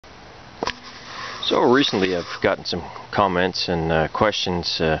So recently I've gotten some comments and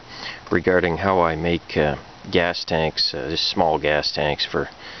questions regarding how I make gas tanks, just small gas tanks for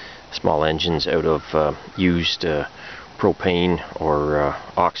small engines out of used propane or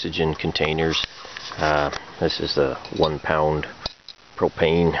oxygen containers. This is a 1 pound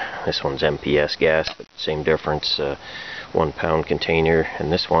propane. This one's MPS gas, but same difference. 1 pound container,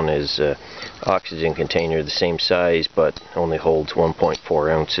 and this one is oxygen container, the same size but only holds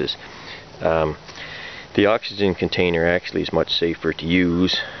 1.4 ounces. The oxygen container actually is much safer to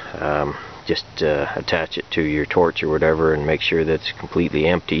use. Just attach it to your torch or whatever and make sure that it's completely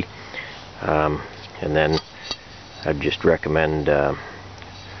empty, and then I'd just recommend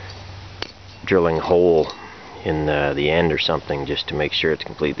drilling a hole in the end or something just to make sure it's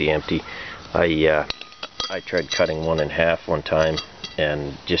completely empty. I tried cutting one in half one time,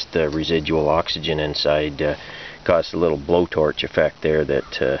 and just the residual oxygen inside caused a little blowtorch effect there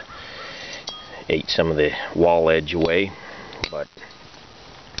that ate some of the wall edge away. But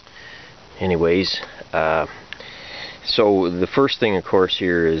anyways, so the first thing of course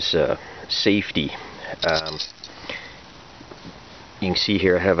here is safety. You can see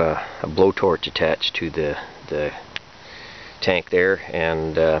here I have a blowtorch attached to the tank there,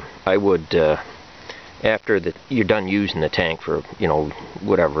 and I would after you're done using the tank for,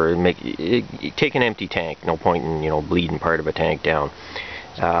 whatever, take an empty tank, no point in bleeding part of a tank down.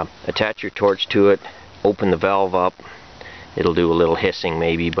 Attach your torch to it, open the valve up, it'll do a little hissing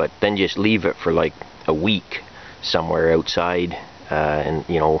maybe, but then just leave it for like a week somewhere outside, and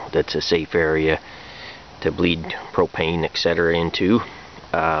that's a safe area to bleed propane etc. into,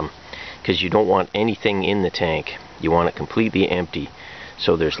 because you don't want anything in the tank. You want it completely empty,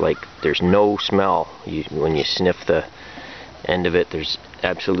 so there's no smell. When you sniff the end of it, there's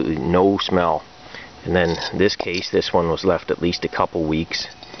absolutely no smell. And then in this case, this one was left at least a couple weeks.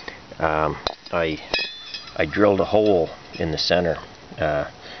 I drilled a hole in the center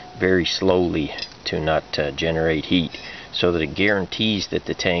very slowly to not generate heat, so that it guarantees that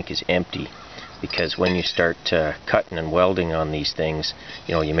the tank is empty. Because when you start cutting and welding on these things,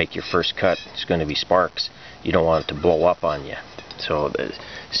 you make your first cut, it's going to be sparks. You don't want it to blow up on you. So the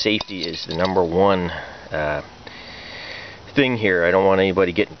safety is the #1 thing here. I don't want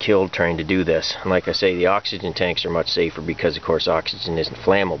anybody getting killed trying to do this. And like I say, the oxygen tanks are much safer because of course oxygen isn't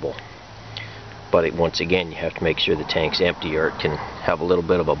flammable. But once again, you have to make sure the tank's empty, or it can have a little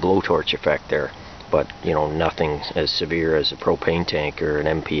bit of a blowtorch effect there. But nothing as severe as a propane tank or an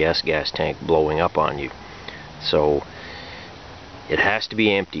MPS gas tank blowing up on you. So it has to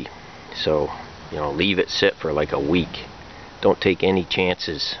be empty. So leave it sit for like a week. Don't take any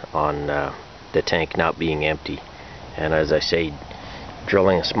chances on the tank not being empty. And as I say,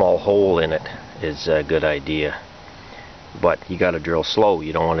 drilling a small hole in it is a good idea. But you got to drill slow.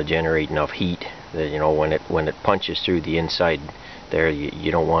 You don't want to generate enough heat that when it punches through the inside there,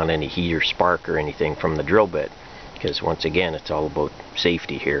 you don't want any heat or spark or anything from the drill bit, because once again it's all about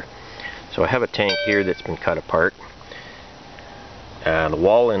safety here. So I have a tank here that's been cut apart. The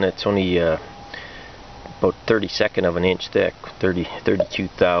wall in it's only about 32nd of an inch thick, 32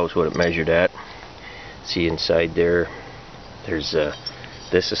 thou is what it measured at. See inside there, there's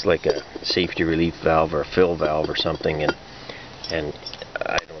this is like a safety relief valve or a fill valve or something, and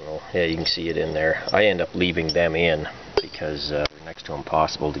I don't know, yeah, you can see it in there. I end up leaving them in because they're next to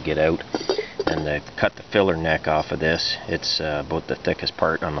impossible to get out. And to cut the filler neck off of this, it's about the thickest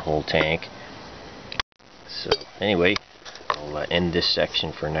part on the whole tank. So anyway, I'll end this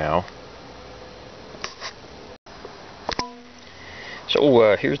section for now.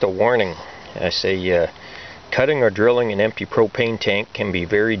 So here's the warning. I say cutting or drilling an empty propane tank can be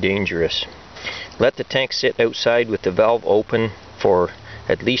very dangerous. Let the tank sit outside with the valve open for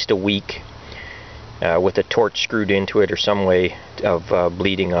at least a week, with a torch screwed into it or some way of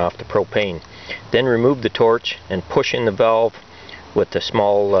bleeding off the propane. Then remove the torch and push in the valve with a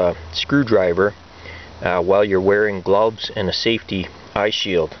small screwdriver while you're wearing gloves and a safety eye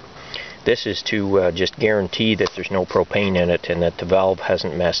shield. This is to just guarantee that there's no propane in it and that the valve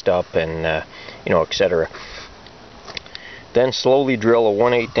hasn't messed up, and etc. Then slowly drill a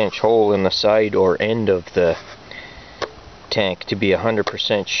 1/8 inch hole in the side or end of the tank to be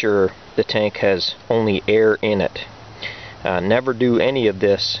 100% sure the tank has only air in it. Never do any of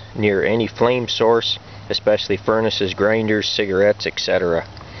this near any flame source, especially furnaces, grinders, cigarettes, etc.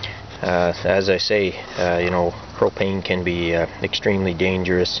 As I say, propane can be extremely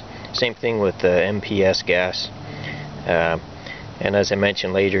dangerous. Same thing with MPS gas. And as I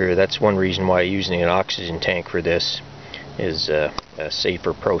mentioned later, that's one reason why using an oxygen tank for this is a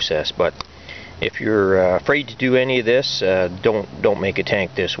safer process. But If you're afraid to do any of this, don't make a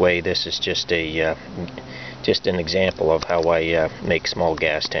tank this way. This is just an example of how I make small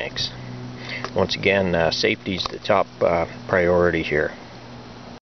gas tanks. Once again, safety is the top priority here.